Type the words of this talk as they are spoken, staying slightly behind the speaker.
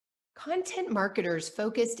Content marketers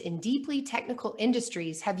focused in deeply technical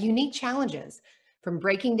industries have unique challenges, from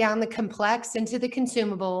breaking down the complex into the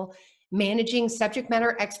consumable, managing subject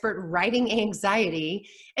matter expert writing anxiety,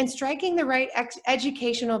 and striking the right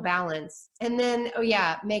educational balance. And then,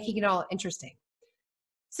 making it all interesting.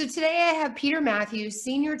 So today I have Peter Matthews,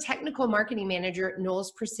 Senior Technical Marketing Manager at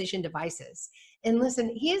Knowles Precision Devices. And listen,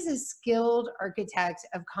 he is a skilled architect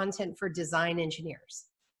of content for design engineers.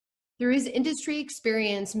 Through his industry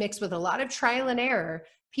experience mixed with a lot of trial and error,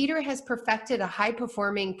 Peter has perfected a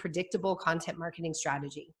high-performing, predictable content marketing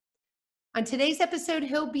strategy. On today's episode,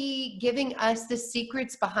 he'll be giving us the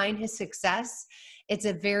secrets behind his success. It's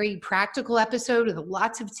a very practical episode with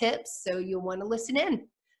lots of tips, so you'll want to listen in.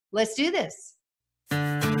 Let's do this.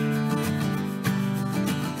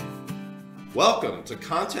 Welcome to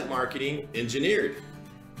Content Marketing Engineered,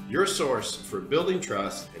 your source for building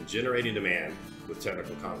trust and generating demand with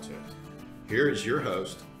technical content. Here is your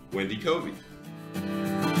host, Wendy Covey.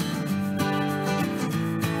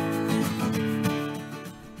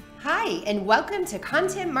 Hi, and welcome to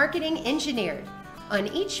Content Marketing Engineered. On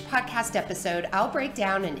each podcast episode, I'll break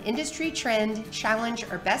down an industry trend, challenge,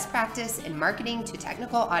 or best practice in marketing to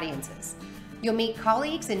technical audiences. You'll meet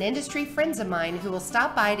colleagues and industry friends of mine who will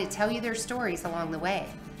stop by to tell you their stories along the way.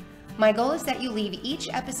 My goal is that you leave each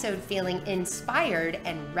episode feeling inspired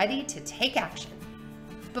and ready to take action.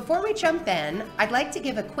 Before we jump in, I'd like to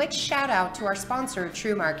give a quick shout out to our sponsor,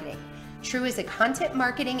 True Marketing. True is a content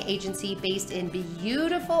marketing agency based in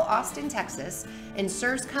beautiful Austin, Texas, and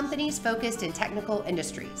serves companies focused in technical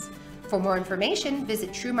industries. For more information,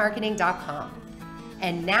 visit truemarketing.com.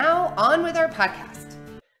 And now on with our podcast.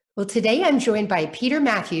 Well, today I'm joined by Peter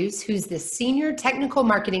Matthews, who's the Senior Technical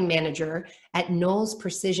Marketing Manager at Knowles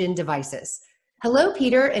Precision Devices. Hello,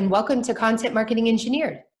 Peter, and welcome to Content Marketing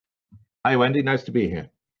Engineered. Hi, Wendy. Nice to be here.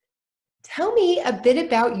 Tell me a bit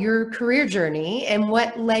about your career journey and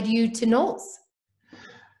what led you to Knowles.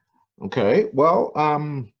 Okay, well,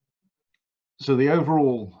 so the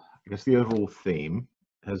overall theme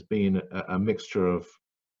has been a mixture of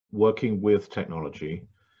working with technology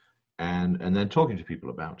and then talking to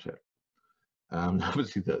people about it.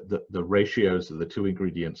 Obviously, the ratios of the two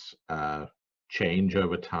ingredients change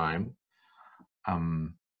over time.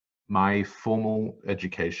 My formal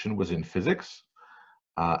education was in physics.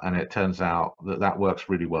 And it turns out that works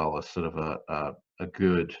really well as sort of a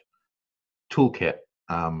good toolkit.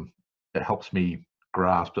 It helps me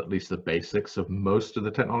grasp at least the basics of most of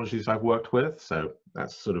the technologies I've worked with. So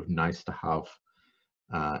that's sort of nice to have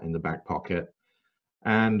in the back pocket.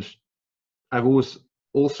 And I've always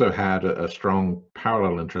also had a strong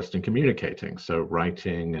parallel interest in communicating. So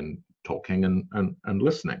writing and talking and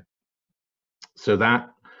listening. So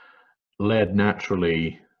that led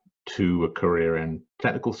naturally to a career in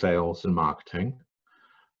technical sales and marketing.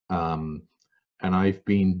 And I've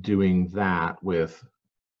been doing that with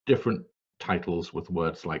different titles with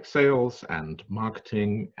words like sales and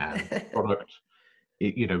marketing and product,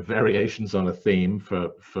 variations on a theme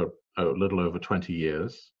for a little over 20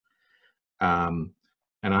 years. And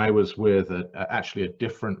I was with actually a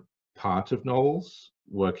different part of Knowles,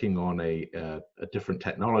 working on a different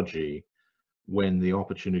technology when the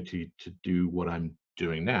opportunity to do what I'm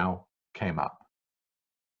doing now came up.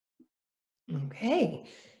 Okay.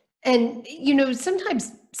 And,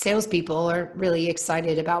 sometimes salespeople are really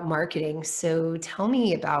excited about marketing. So tell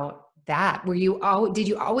me about that. Did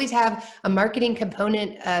you always have a marketing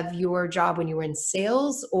component of your job when you were in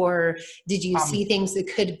sales, or did you see things that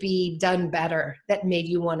could be done better that made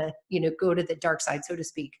you want to, go to the dark side, so to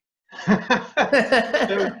speak?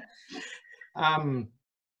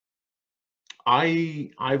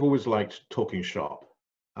 I've always liked talking shop.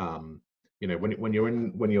 When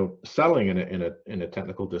you're selling in a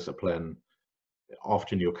technical discipline,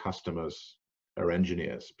 often your customers are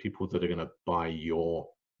engineers, people that are going to buy your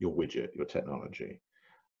widget, your technology,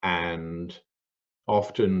 and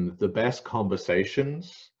often the best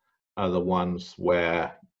conversations are the ones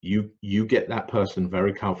where you get that person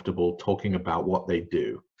very comfortable talking about what they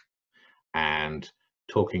do and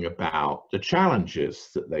talking about the challenges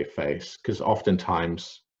that they face, because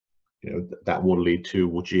oftentimes that will lead to,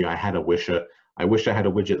 well, gee, I wish I had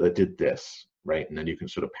a widget that did this, right? And then you can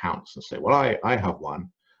sort of pounce and say, well, I have one.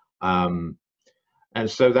 And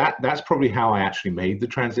so that's probably how I actually made the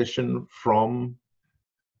transition from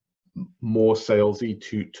more salesy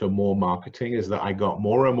to more marketing, is that I got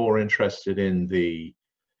more and more interested in the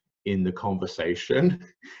conversation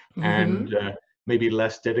and maybe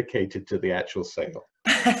less dedicated to the actual sale.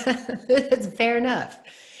 That's fair enough.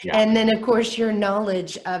 Yeah. And then, of course, your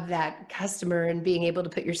knowledge of that customer and being able to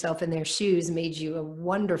put yourself in their shoes made you a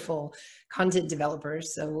wonderful content developer.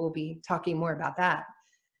 So we'll be talking more about that.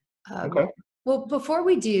 Okay. Well, before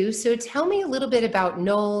we do, so tell me a little bit about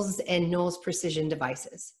Knowles and Knowles Precision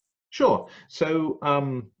Devices. Sure. So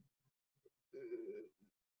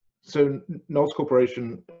Knowles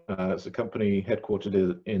Corporation is a company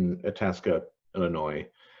headquartered in Itasca, Illinois,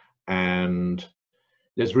 and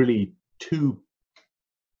there's really two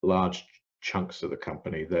large chunks of the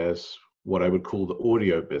company. There's what I would call the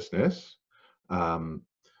audio business.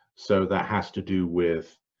 So that has to do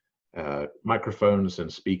with microphones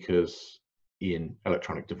and speakers in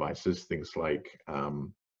electronic devices, things like,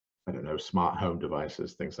 I don't know, smart home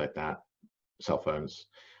devices, things like that, cell phones.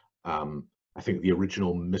 I think the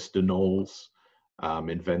original Mr. Knowles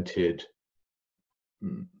invented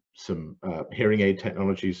some hearing aid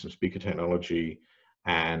technology, some speaker technology,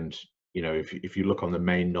 and if you look on the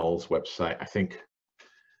main Knowles website, I think,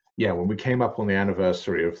 yeah, when we came up on the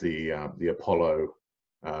anniversary of the Apollo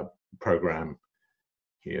program,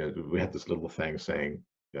 we had this little thing saying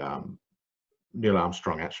Neil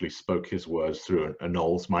Armstrong actually spoke his words through a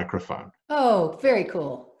Knowles microphone. Oh, very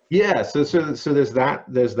cool. Yeah, so there's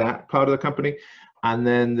that part of the company, and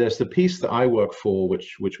then there's the piece that I work for,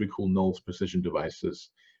 which we call Knowles Precision Devices,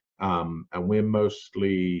 and we're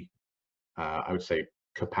mostly, I would say,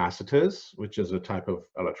 capacitors, which is a type of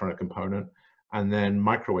electronic component, and then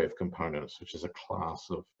microwave components, which is a class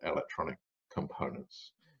of electronic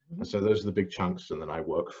components. And so those are the big chunks, and then I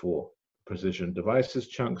work for Precision Devices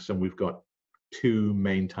chunks, and we've got two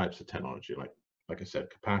main types of technology, like I said,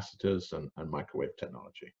 capacitors and microwave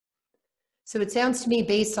technology. So it sounds to me,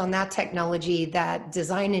 based on that technology, that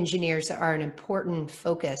design engineers are an important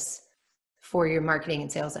focus for your marketing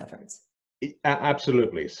and sales efforts.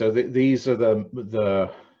 Absolutely. So these are the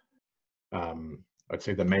I'd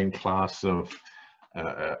say the main class of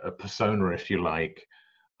a persona, if you like,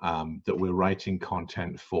 that we're writing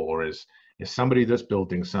content for is somebody that's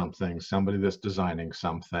building something, somebody that's designing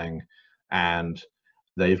something, and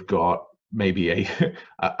they've got maybe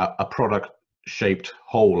a product shaped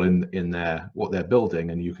hole in what they're building,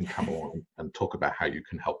 and you can come along and talk about how you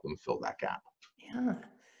can help them fill that gap. Yeah.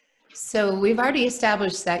 So we've already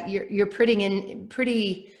established that you're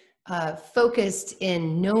pretty focused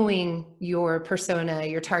in knowing your persona,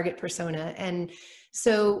 your target persona. And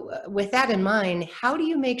so with that in mind, how do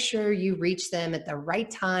you make sure you reach them at the right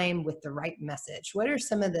time with the right message? What are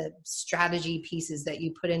some of the strategy pieces that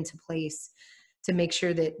you put into place to make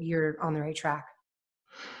sure that you're on the right track?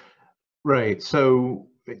 Right. So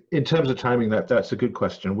in terms of timing, that's a good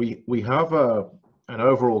question. We have an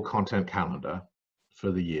overall content calendar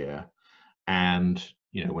for the year, and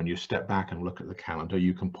when you step back and look at the calendar,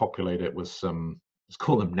 you can populate it with some, let's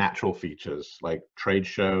call them natural features, like trade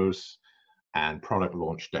shows and product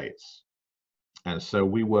launch dates. And so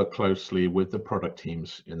we work closely with the product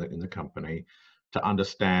teams in the company to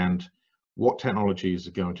understand what technologies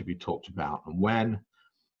are going to be talked about and when,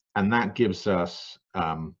 and that gives us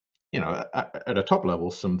at a top level,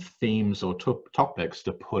 some themes or topics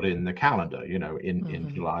to put in the calendar.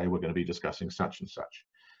 In July, we're going to be discussing such and such.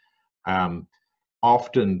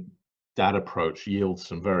 Often that approach yields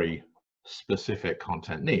some very specific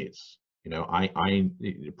content needs.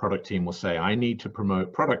 The product team will say, I need to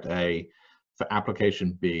promote product A for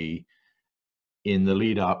application B in the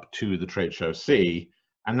lead up to the trade show C,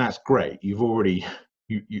 and that's great. You've already,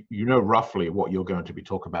 you know roughly what you're going to be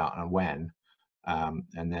talking about and when.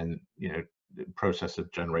 And then the process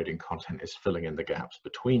of generating content is filling in the gaps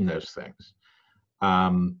between those things.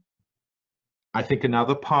 I think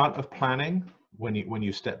another part of planning, when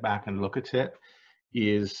you step back and look at it,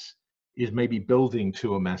 is maybe building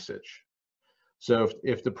to a message. So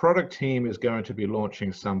if the product team is going to be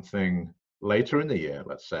launching something later in the year,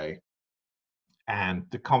 let's say, and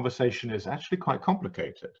the conversation is actually quite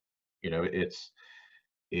complicated, it's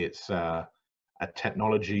a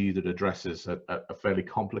technology that addresses a fairly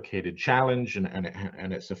complicated challenge,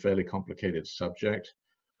 and it's a fairly complicated subject.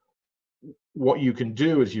 What you can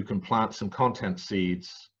do is you can plant some content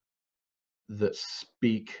seeds that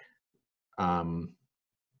speak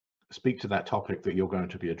to that topic that you're going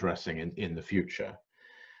to be addressing in the future,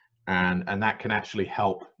 and that can actually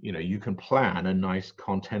help. You can plan a nice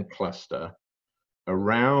content cluster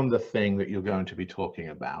around the thing that you're going to be talking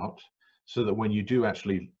about, so that when you do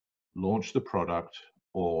actually launch the product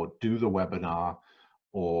or do the webinar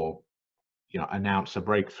or announce a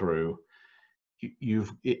breakthrough,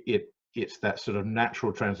 it's that sort of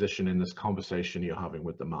natural transition in this conversation you're having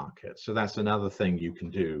with the market. So that's another thing you can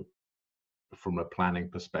do from a planning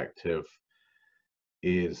perspective,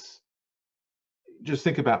 is just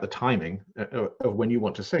think about the timing of when you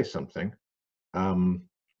want to say something.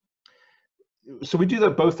 So we do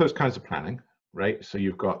both those kinds of planning, right? So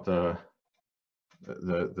you've got the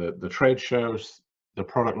trade shows, the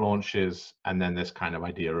product launches, and then this kind of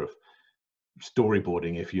idea of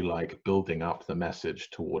storyboarding, if you like, building up the message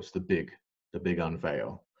towards the big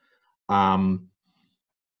unveil. But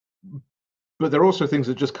there are also things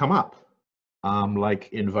that just come up, like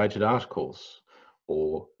invited articles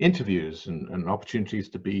or interviews and opportunities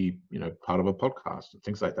to be, part of a podcast and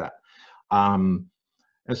things like that.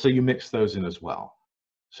 And so you mix those in as well.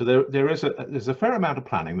 So there's a fair amount of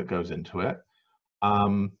planning that goes into it,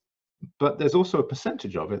 but there's also a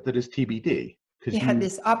percentage of it that is TBD. You have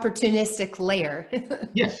this opportunistic layer.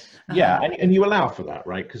 Yes, yeah, and you allow for that,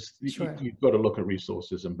 right? Because Sure. you've got to look at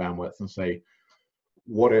resources and bandwidth and say,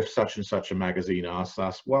 what if such and such a magazine asks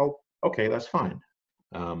us? Well, okay, that's fine.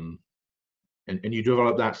 And you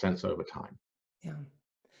develop that sense over time. Yeah.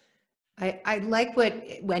 I like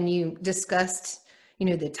when you discussed,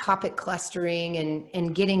 the topic clustering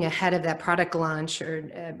and getting ahead of that product launch, or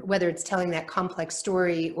whether it's telling that complex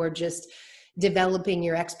story or just developing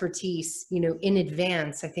your expertise, in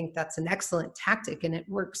advance. I think that's an excellent tactic, and it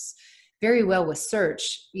works very well with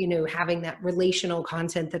search, having that relational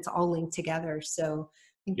content that's all linked together. So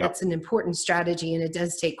I think that's an important strategy, and it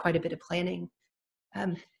does take quite a bit of planning.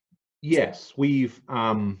 Yes, we've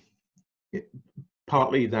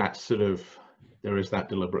partly that sort of, there is that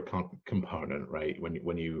deliberate component, right?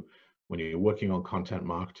 When you're working on content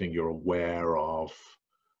marketing, you're aware of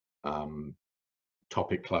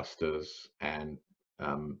topic clusters and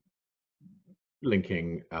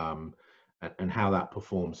linking and how that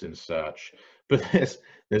performs in search. But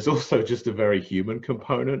there's also just a very human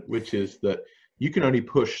component, which is that you can only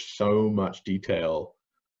push so much detail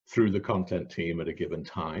through the content team at a given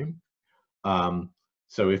time.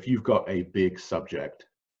 So if you've got a big subject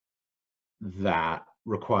that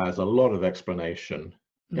requires a lot of explanation,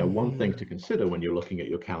 one thing to consider when you're looking at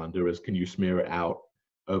your calendar is, can you smear it out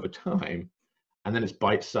over time? And then it's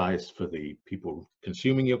bite-sized for the people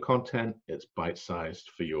consuming your content. It's bite-sized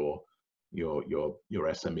for your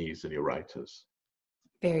SMEs and your writers.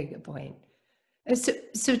 Very good point.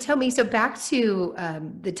 So tell me, so back to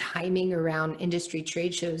the timing around industry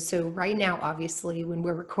trade shows. So right now, obviously, when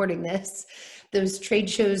we're recording this, those trade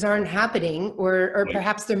shows aren't happening, or Right.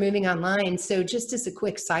 perhaps they're moving online. So just as a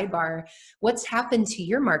quick sidebar, what's happened to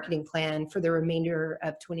your marketing plan for the remainder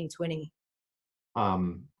of 2020?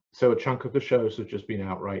 So a chunk of the shows have just been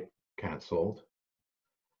outright canceled.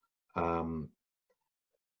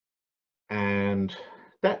 And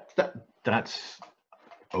that's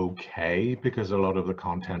okay, because a lot of the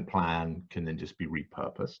content plan can then just be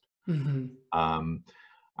repurposed.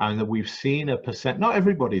 And that we've seen a percent, not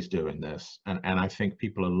everybody's doing this, and I think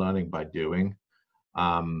people are learning by doing.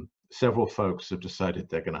 Several folks have decided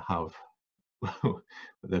they're going to have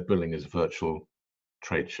their billing as virtual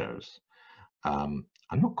trade shows. I'm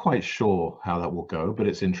not quite sure how that will go, but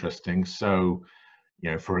it's interesting. So,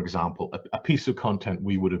 for example, a piece of content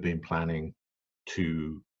we would have been planning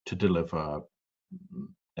to deliver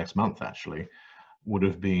next month, actually, would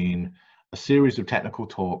have been a series of technical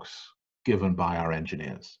talks given by our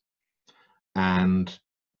engineers. And,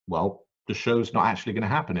 well, the show's not actually going to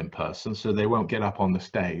happen in person, so they won't get up on the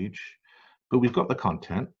stage, but we've got the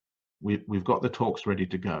content, we've got the talks ready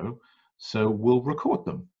to go, so we'll record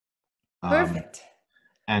them. Perfect.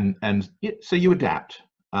 So you adapt.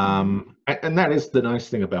 And that is the nice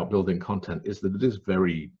thing about building content, is that it is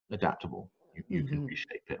very adaptable. You can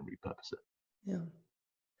reshape it and repurpose it. Yeah.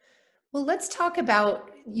 Well, let's talk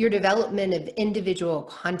about your development of individual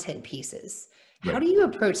content pieces. How do you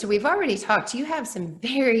approach? So we've already talked, you have some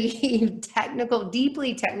very technical,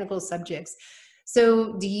 deeply technical subjects.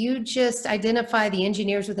 So do you just identify the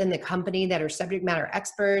engineers within the company that are subject matter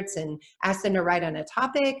experts and ask them to write on a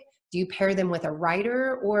topic? Do you pair them with a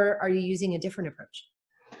writer, or are you using a different approach?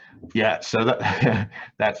 Yeah, so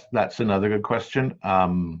that's another good question.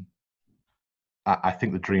 I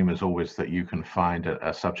think the dream is always that you can find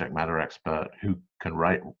a subject matter expert who can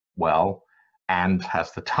write well and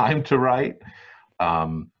has the time to write,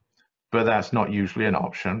 but that's not usually an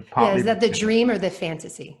option. Yeah, is that the dream or the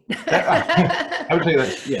fantasy? I would say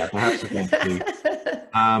that's, yeah, perhaps the fantasy.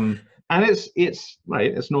 And it's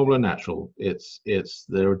right, it's normal and natural.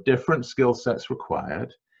 There are different skill sets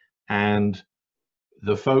required, and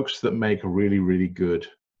the folks that make really, really good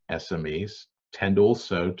SMEs tend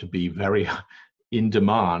also to be very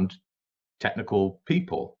in-demand technical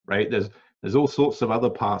people, right? There's all sorts of other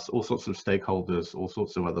parts, all sorts of stakeholders, all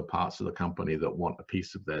sorts of other parts of the company that want a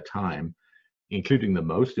piece of their time, including the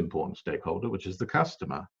most important stakeholder, which is the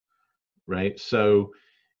customer, right? So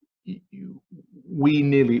we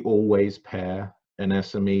nearly always pair an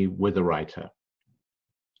SME with a writer.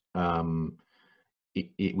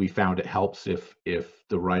 We found it helps if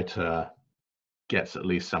the writer gets at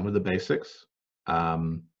least some of the basics,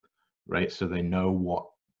 right? So they know what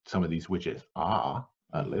some of these widgets are.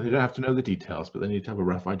 They don't have to know the details, but they need to have a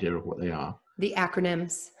rough idea of what they are. The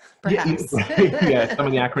acronyms, perhaps. Yeah, some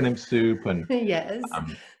of the acronym soup and yes.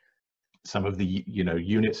 Some of the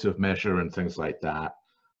units of measure and things like that.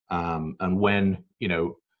 And when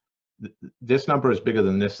this number is bigger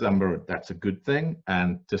than this number, that's a good thing,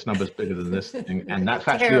 and this number is bigger than this thing, and that's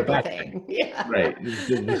actually a bad thing. Yeah. Right.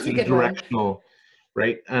 That's a good directional, one.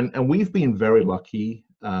 Right. And we've been very lucky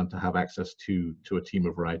to have access to a team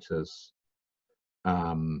of writers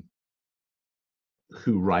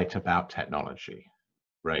who write about technology,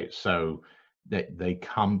 right? So they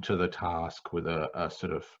come to the task with a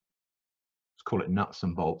sort of, let's call it nuts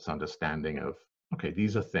and bolts understanding of, okay,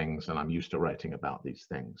 these are things, and I'm used to writing about these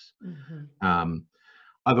things. Mm-hmm.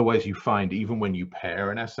 Otherwise, you find even when you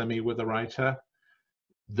pair an SME with a writer,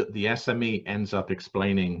 that the SME ends up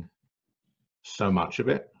explaining so much of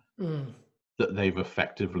it that they've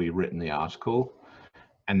effectively written the article,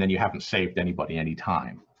 and then you haven't saved anybody any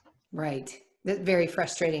time. Right. That's a very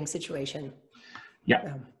frustrating situation.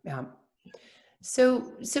 Yeah. Yeah.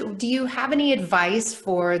 So do you have any advice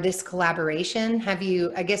for this collaboration?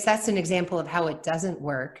 I guess that's an example of how it doesn't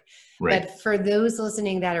work. Right. But for those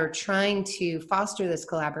listening that are trying to foster this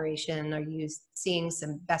collaboration, are you seeing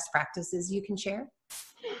some best practices you can share?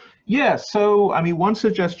 Yeah. So, I mean, one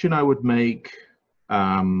suggestion I would make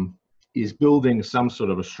is building some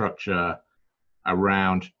sort of a structure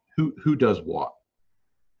around who does what.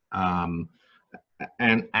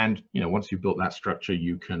 And once you've built that structure,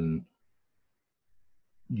 you can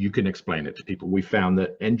explain it to people. We found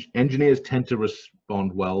that engineers tend to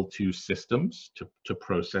respond well to systems, to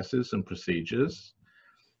processes and procedures.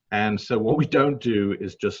 And so what we don't do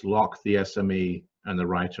is just lock the SME and the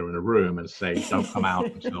writer in a room and say, don't come out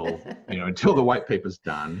until the white paper's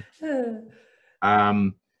done.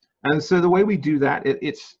 And so the way we do that,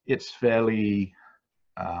 it's fairly,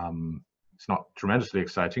 it's not tremendously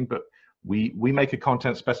exciting, but we make a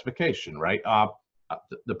content specification, right?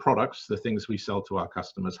 The products, the things we sell to our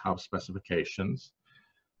customers have specifications.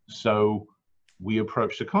 So we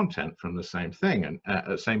approach the content from the same thing and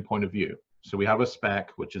same point of view. So we have a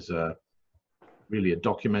spec, which is really a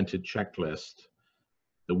documented checklist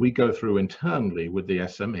that we go through internally with the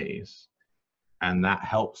SMEs, and that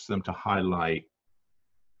helps them to highlight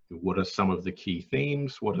what are some of the key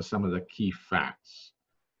themes, what are some of the key facts.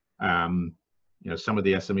 Some of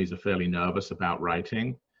the SMEs are fairly nervous about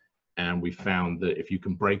writing, and we found that if you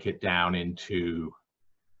can break it down into,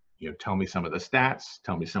 tell me some of the stats,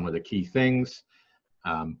 tell me some of the key things,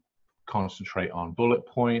 concentrate on bullet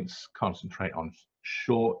points, concentrate on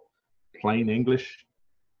short, plain English,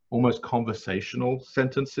 almost conversational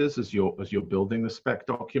sentences as you're building the spec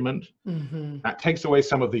document. Mm-hmm. That takes away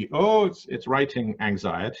some of the, it's writing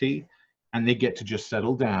anxiety, and they get to just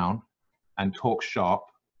settle down and talk shop.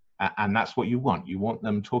 And that's what you want. You want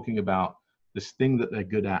them talking about this thing that they're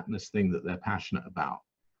good at and this thing that they're passionate about.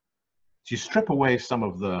 So you strip away some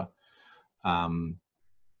of the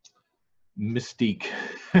mystique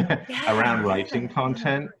around writing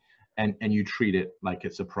content, and you treat it like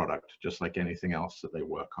it's a product, just like anything else that they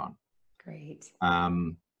work on. Great.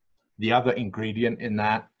 The other ingredient in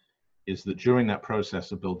that is that during that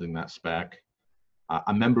process of building that spec,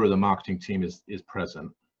 a member of the marketing team is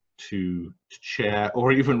present to chair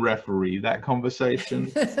or even referee that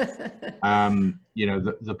conversation. The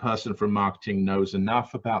person from marketing knows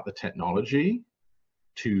enough about the technology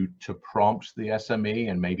to prompt the SME,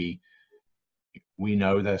 and maybe we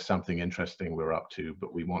know there's something interesting we're up to,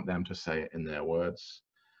 but we want them to say it in their words.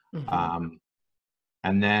 Mm-hmm.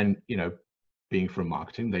 And then, being from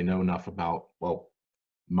marketing, they know enough about,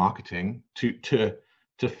 marketing to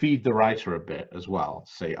feed the writer a bit as well.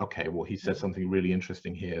 Say, okay, well, he said something really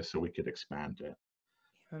interesting here, so we could expand it.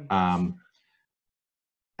 And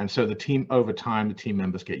so the team, over time, the team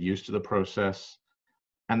members get used to the process,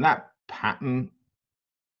 and that pattern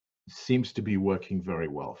seems to be working very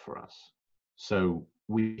well for us. So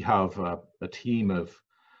we have a team of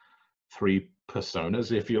 3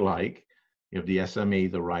 personas, if you like. You have the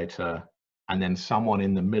SME, the writer, and then someone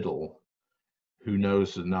in the middle who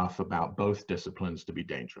knows enough about both disciplines to be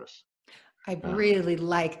dangerous. I really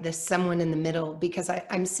like this someone in the middle, because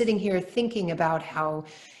I'm sitting here thinking about how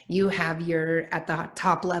you have at the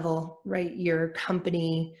top level, right, your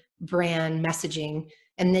company brand messaging,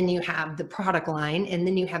 and then you have the product line, and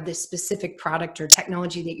then you have this specific product or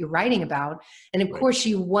technology that you're writing about. And of course,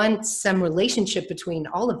 you want some relationship between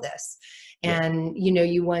all of this. And,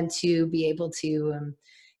 you want to be able to,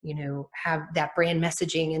 have that brand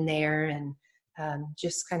messaging in there, and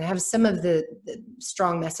just kind of have some of the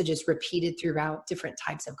strong messages repeated throughout different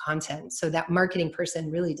types of content. So that marketing person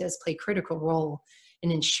really does play a critical role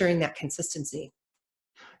in ensuring that consistency.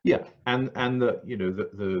 Yeah, and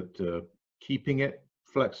the keeping it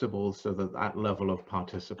flexible so that that level of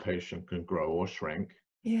participation can grow or shrink.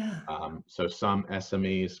 Yeah. So some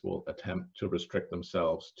SMEs will attempt to restrict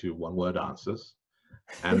themselves to one-word answers,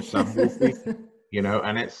 and some will be,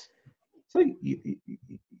 and it's so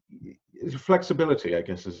flexibility, I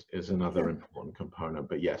guess, is another important component.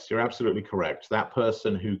 But yes, you're absolutely correct. That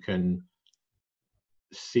person who can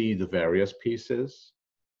see the various pieces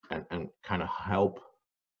and kind of help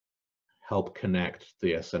connect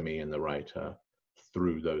the SME and the writer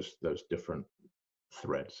through those different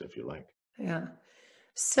threads, if you like. Yeah.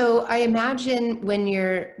 So I imagine when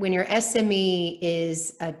your SME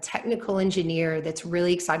is a technical engineer that's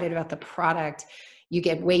really excited about the product, you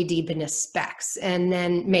get way deep into specs, and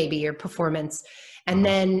then maybe your performance. And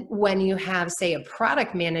then when you have, say, a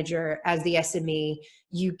product manager as the SME,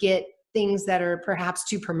 you get things that are perhaps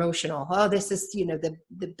too promotional. Oh, this is,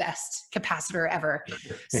 the best capacitor ever.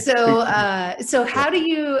 So, so how do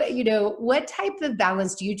you, what type of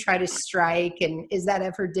balance do you try to strike? And is that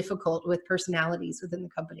ever difficult with personalities within the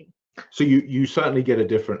company? So you certainly get a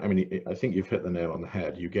different, I mean, I think you've hit the nail on the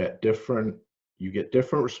head. You get different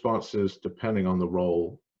responses depending on the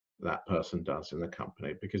role that person does in the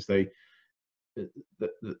company, because there's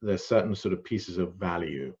certain sort of pieces of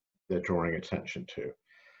value they're drawing attention to.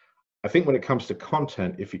 I think when it comes to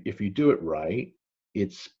content, if you do it right,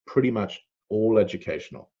 it's pretty much all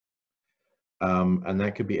educational. And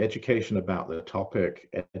that could be education about the topic,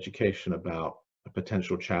 education about a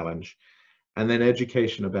potential challenge, and then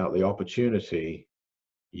education about the opportunity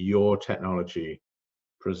your technology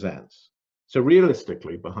presents. So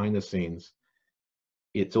realistically, behind the scenes,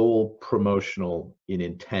 it's all promotional in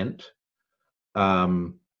intent.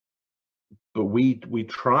 But we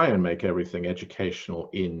try and make everything educational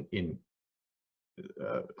in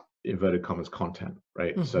inverted commas content,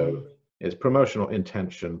 right? So it's promotional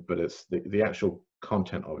intention, but it's the actual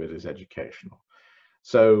content of it is educational.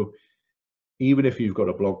 So even if you've got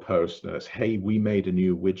a blog post and it's, hey, we made a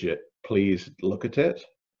new widget, please look at it,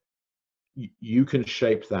 you can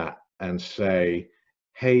shape that and say,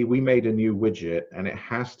 hey, we made a new widget and it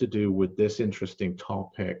has to do with this interesting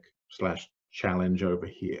topic / challenge over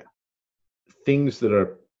here. Things that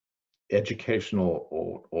are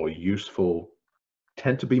educational or useful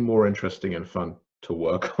tend to be more interesting and fun to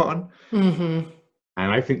work on. And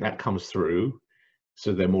I think that comes through.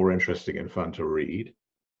 So they're more interesting and fun to read.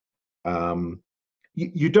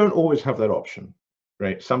 You don't always have that option,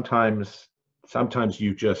 right? Sometimes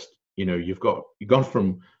you just, you've gone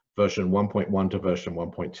from version 1.1 to version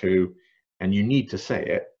 1.2, and you need to say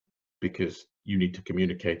it because you need to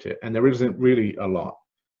communicate it. And there isn't really a lot.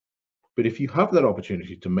 But if you have that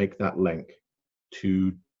opportunity to make that link,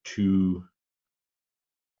 to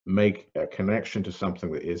make a connection to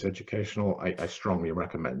something that is educational, I strongly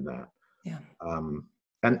recommend that. Yeah.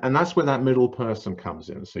 And that's where that middle person comes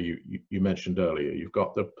in. So you mentioned earlier, you've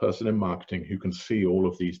got the person in marketing who can see all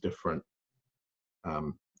of these different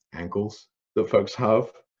angles that folks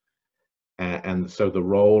have. And so the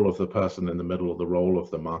role of the person in the middle, the role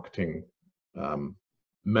of the marketing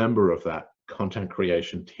member of that content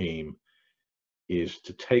creation team, is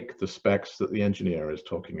to take the specs that the engineer is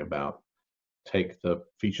talking about, take the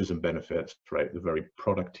features and benefits, right, the very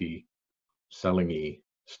producty, selling-y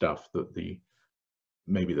stuff that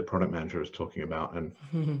maybe the product manager is talking about, and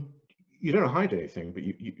you don't hide anything, but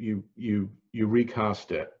you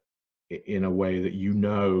recast it in a way that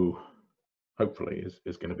hopefully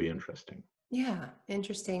is going to be interesting. Yeah,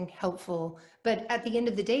 interesting, helpful. But at the end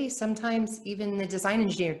of the day, sometimes even the design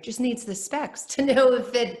engineer just needs the specs to know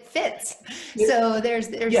if it fits. So there's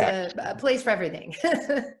a place for everything.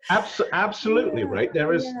 Absolutely, right.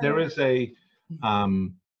 There is a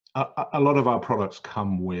lot of our products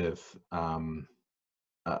come with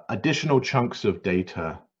additional chunks of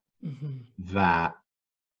data that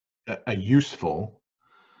are useful.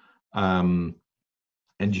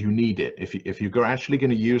 And you need it. If you're actually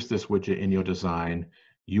going to use this widget in your design,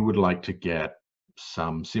 you would like to get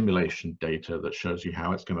some simulation data that shows you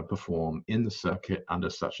how it's going to perform in the circuit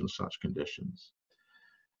under such and such conditions.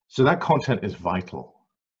 So that content is vital.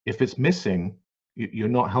 If it's missing, you're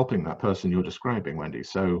not helping that person you're describing, Wendy.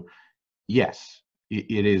 So yes,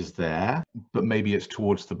 it is there, but maybe it's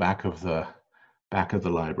towards the back of the back of the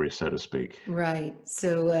library, so to speak. Right.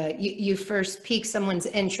 So you first pique someone's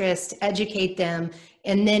interest, educate them,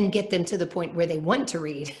 and then get them to the point where they want to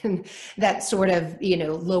read. That sort of,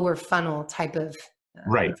 lower funnel type of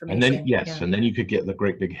Right. And then, information. yes, Yeah. and then you could get the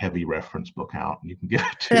great big heavy reference book out and you can get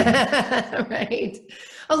it to them. Right.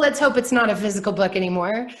 Oh, let's hope it's not a physical book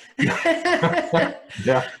anymore.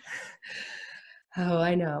 Yeah. Oh,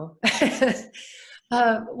 I know.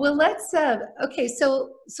 Well, okay. So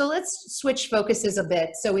let's switch focuses a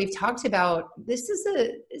bit. So we've talked about this is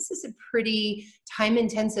a pretty time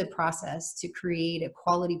intensive process to create a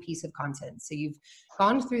quality piece of content. So you've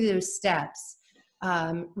gone through those steps.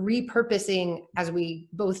 Repurposing, as we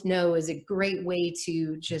both know, is a great way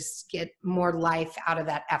to just get more life out of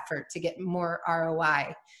that effort, to get more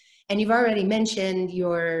ROI. And you've already mentioned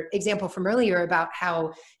your example from earlier about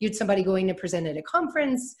how you had somebody going to present at a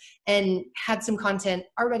conference and had some content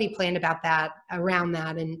already planned about that, around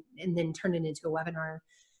that, and then turned it into a webinar.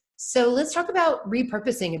 So let's talk about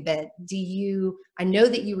repurposing a bit. I know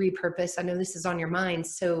that you repurpose, I know this is on your mind.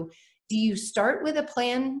 So do you start with a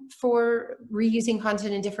plan for reusing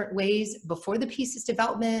content in different ways before the piece is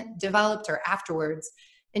developed or afterwards?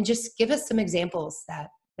 And just give us some examples that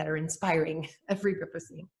are inspiring of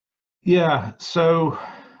repurposing. Yeah. So,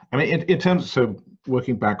 I mean, in terms of, so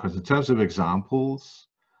working backwards, in terms of examples,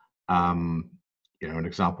 an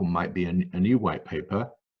example might be a new white paper.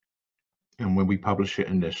 And when we publish it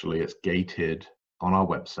initially, it's gated on our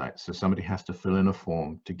website. So somebody has to fill in a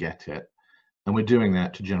form to get it. And we're doing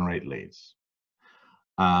that to generate leads.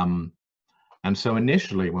 And so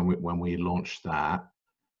initially, when we launched that,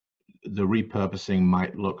 the repurposing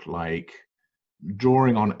might look like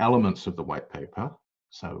drawing on elements of the white paper.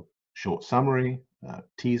 So short summary,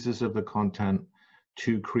 teasers of the content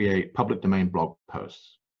to create public domain blog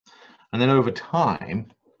posts. And then over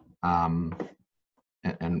time, and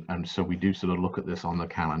so we do sort of look at this on the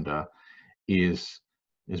calendar, is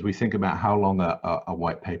we think about how long a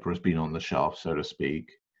white paper has been on the shelf, so to speak.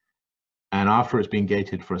 And after it's been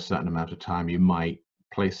gated for a certain amount of time, you might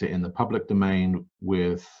place it in the public domain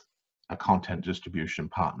with a content distribution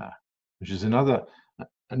partner, which is another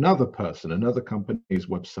company's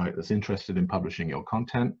website that's interested in publishing your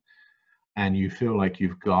content, and you feel like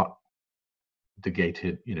you've got the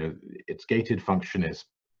gated, its gated function is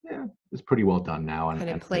it's pretty well done now,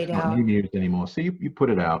 and Played it's not out. new news anymore. So you put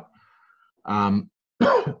it out.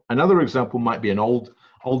 Another example might be an old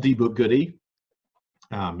ebook goodie.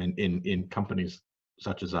 In companies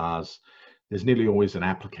such as ours, there's nearly always an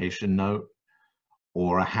application note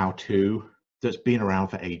or a how-to that's been around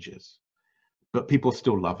for ages, but people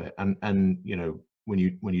still love it. And when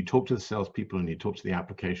you talk to the salespeople and you talk to the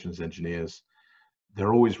applications engineers,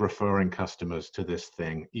 they're always referring customers to this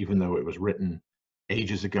thing, even though it was written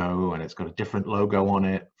ages ago and it's got a different logo on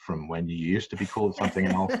it from when you used to be called something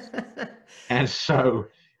else. And so,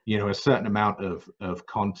 a certain amount of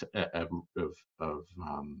content of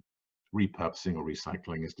repurposing or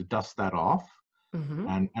recycling is to dust that off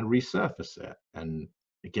and resurface it. And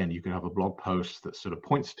again, you can have a blog post that sort of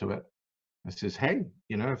points to it and says, hey,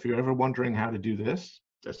 if you're ever wondering how to do this,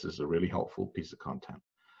 this is a really helpful piece of content.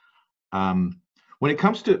 When it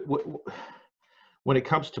comes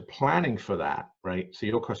to planning for that, right? So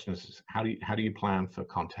your question is, how do you plan for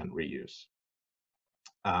content reuse?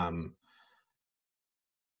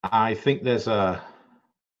 I think there's a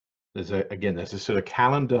sort of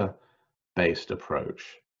calendar-based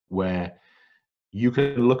approach where you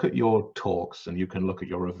can look at your talks and you can look at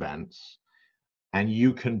your events and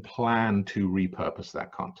you can plan to repurpose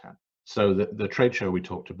that content. So the trade show we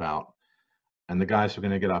talked about, and the guys who are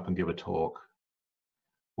going to get up and give a talk,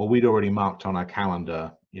 well, we'd already marked on our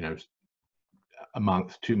calendar, a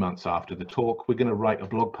month, 2 months after the talk, we're going to write a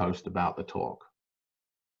blog post about the talk.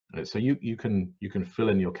 Right? So you can fill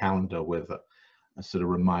in your calendar with a sort of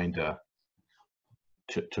reminder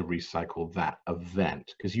to recycle that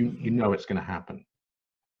event, because you know it's going to happen.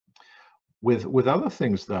 With other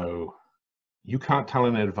things, though, you can't tell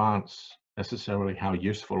in advance necessarily how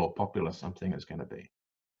useful or popular something is going to be.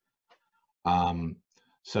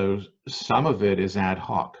 So some of it is ad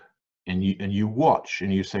hoc, and you watch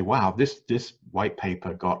and you say, wow, this white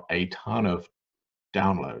paper got a ton of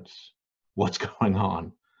downloads. What's going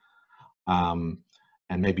on? And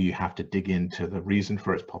maybe you have to dig into the reason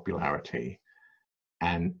for its popularity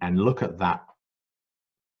and look at that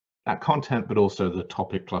content, but also the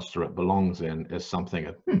topic cluster it belongs in as something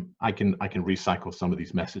of, I can recycle some of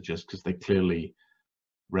these messages because they clearly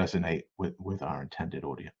resonate with our intended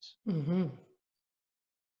audience.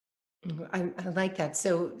 I like that.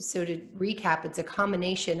 So to recap, it's a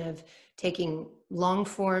combination of taking long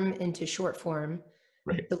form into short form,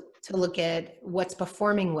 Right. to look at what's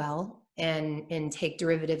performing well and take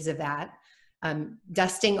derivatives of that.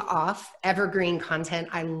 Dusting off evergreen content.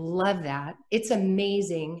 I love that. It's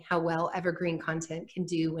amazing how well evergreen content can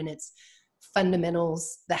do when it's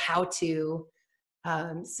fundamentals, the how-to.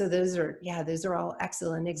 So those are all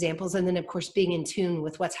excellent examples. And then of course, being in tune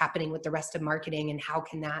with what's happening with the rest of marketing and how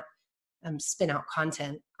can that spin out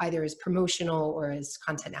content either as promotional or as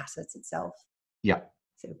content assets itself. Yeah.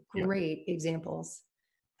 So great examples.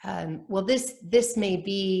 Well, this may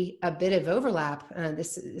be a bit of overlap.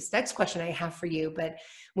 This next question I have for you, but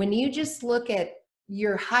when you just look at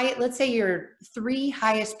your let's say your 3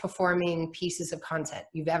 highest performing pieces of content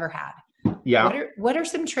you've ever had. Yeah. What are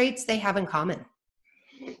some traits they have in common?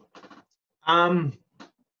 I'm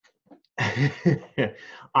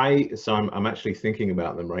actually thinking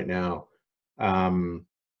about them right now.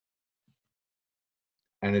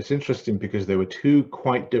 And it's interesting because there were 2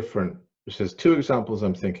 quite different, there's 2 examples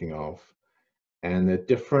I'm thinking of, and they're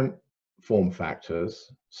different form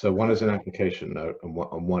factors. So one is an application note and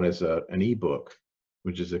one is an ebook,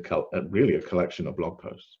 which is really a collection of blog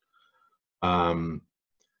posts. But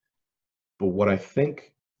what I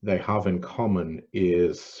think they have in common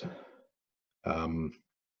is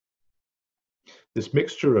this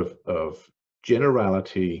mixture of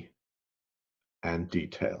generality and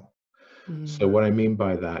detail. So what I mean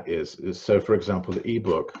by that is so for example, the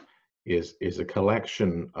ebook is a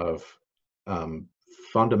collection of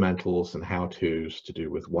fundamentals and how-tos to do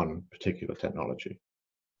with one particular technology.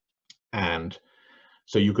 And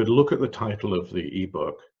so you could look at the title of the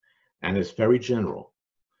ebook and it's very general.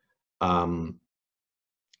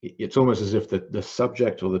 It's almost as if the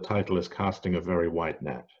subject or the title is casting a very wide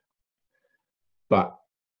net. But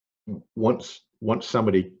once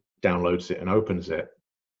somebody downloads it and opens it,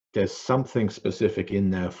 there's something specific in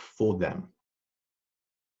there for them.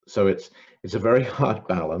 So it's a very hard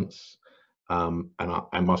balance. And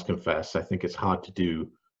I must confess, I think it's hard to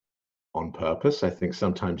do on purpose. I think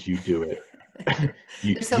sometimes you do it.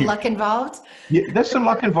 There's some luck involved. There's some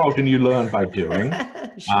luck involved, and you learn by doing.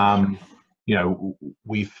 Sure. You know,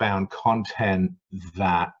 we found content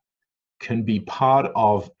that can be part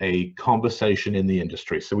of a conversation in the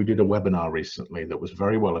industry. So we did a webinar recently that was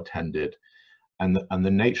very well attended. And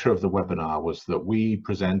the nature of the webinar was that we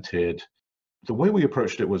presented, the way we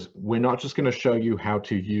approached it was, we're not just going to show you how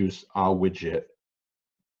to use our widget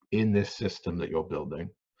in this system that you're building.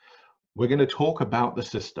 We're going to talk about the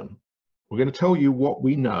system. We're going to tell you what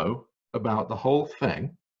we know about the whole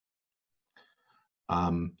thing.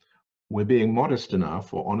 We're being modest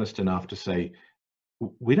enough or honest enough to say,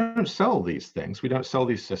 we don't sell these things. We don't sell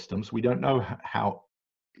these systems. We don't know how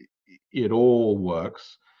it all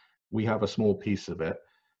works. We have a small piece of it,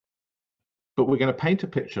 but we're going to paint a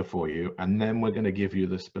picture for you, and then we're going to give you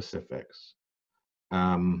the specifics.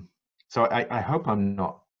 So I hope I'm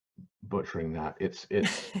not butchering that. It's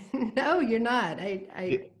No, you're not.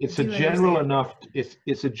 It's a general enough.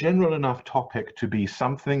 It's a general enough topic to be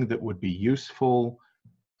something that would be useful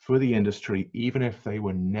for the industry, even if they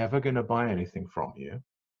were never going to buy anything from you,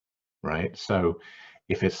 right? So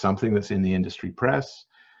if it's something that's in the industry press,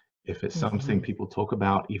 if it's something people talk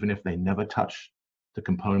about, even if they never touch the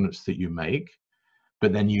components that you make,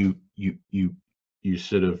 but then you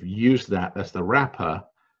sort of use that as the wrapper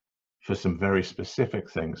for some very specific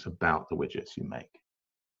things about the widgets you make.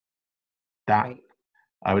 That, right,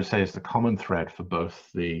 I would say, is the common thread for both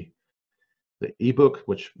the ebook,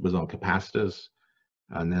 which was on capacitors,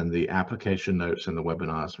 and then the application notes and the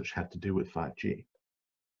webinars, which had to do with 5G.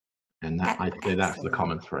 And that, I'd say that's the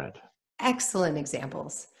common thread. Excellent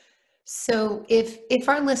examples. So if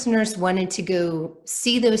our listeners wanted to go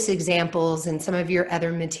see those examples and some of your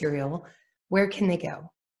other material, where can they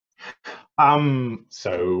go?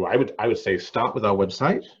 So I would say start with our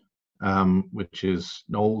website, which is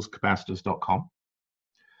knowlescapacitors.com.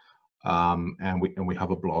 And we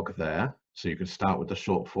have a blog there. So you can start with the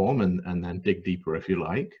short form and then dig deeper if you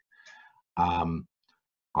like.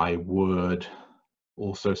 I would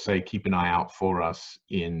also say keep an eye out for us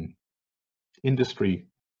in industry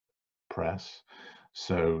press.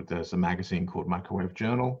 So there's a magazine called Microwave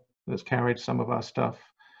Journal that's carried some of our stuff.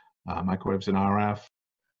 Microwaves in RF,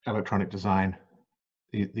 electronic design.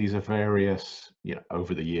 These are various,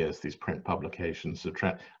 over the years, these print publications have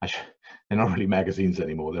they're not really magazines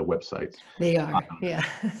anymore, they're websites. They are, yeah.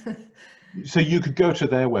 So you could go to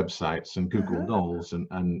their websites and Google Knowles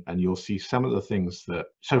and you'll see some of the things that,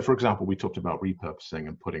 so for example, we talked about repurposing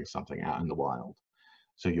and putting something out in the wild.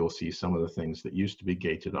 So you'll see some of the things that used to be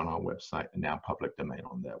gated on our website and now public domain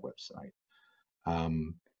on their website.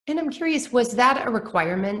 And I'm curious, was that a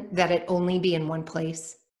requirement that it only be in one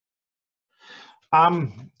place?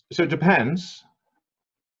 So it depends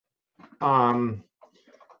on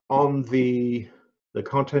the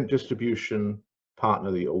content distribution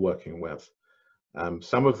partner that you're working with.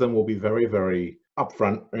 Some of them will be very, very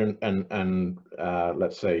upfront and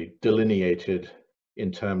let's say delineated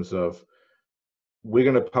in terms of, we're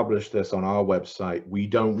going to publish this on our website. We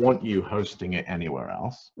don't want you hosting it anywhere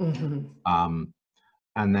else. Mm-hmm.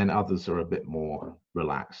 And then others are a bit more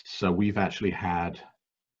relaxed. So we've actually had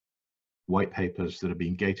white papers that have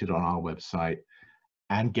been gated on our website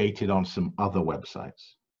and gated on some other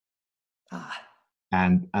websites.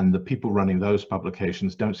 And the people running those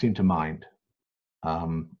publications don't seem to mind,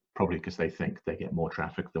 probably because they think they get more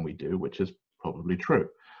traffic than we do, which is probably true.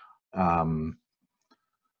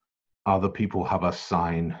 Other people have us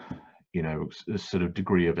sign, you know, a sort of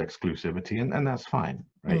degree of exclusivity, and that's fine,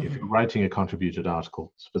 right? Mm-hmm. If you're writing a contributed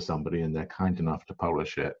article for somebody and they're kind enough to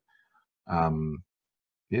publish it,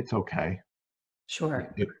 it's okay.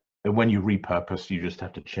 Sure. And when you repurpose, you just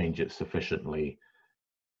have to change it sufficiently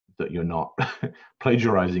that you're not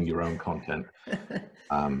plagiarizing your own content.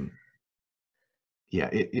 Yeah,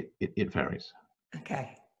 it varies.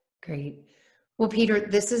 Okay, great. Well, Peter,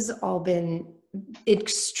 this has all been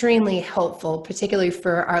extremely helpful, particularly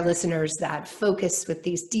for our listeners that focus with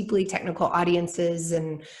these deeply technical audiences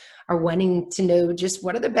and are wanting to know just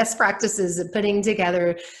what are the best practices of putting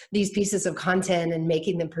together these pieces of content and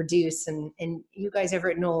making them produce. And you guys over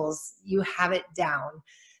at Knowles, you have it down.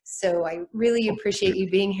 So I really appreciate you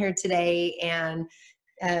being here today. And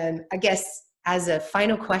I guess as a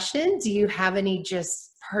final question, do you have any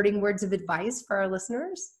just parting words of advice for our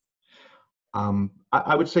listeners? I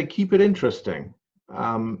would say keep it interesting.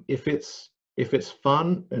 If it's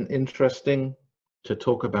fun and interesting to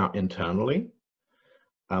talk about internally,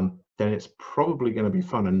 then it's probably going to be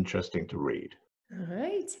fun and interesting to read. All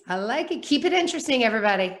right. I like it. Keep it interesting,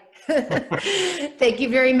 everybody. Thank you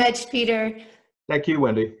very much, Peter. Thank you,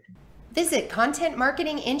 Wendy. Visit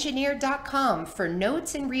contentmarketingengineer.com for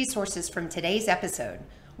notes and resources from today's episode.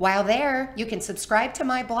 While there, you can subscribe to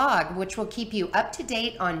my blog, which will keep you up to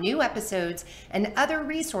date on new episodes and other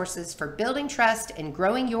resources for building trust and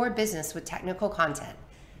growing your business with technical content.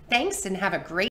 Thanks, and have a great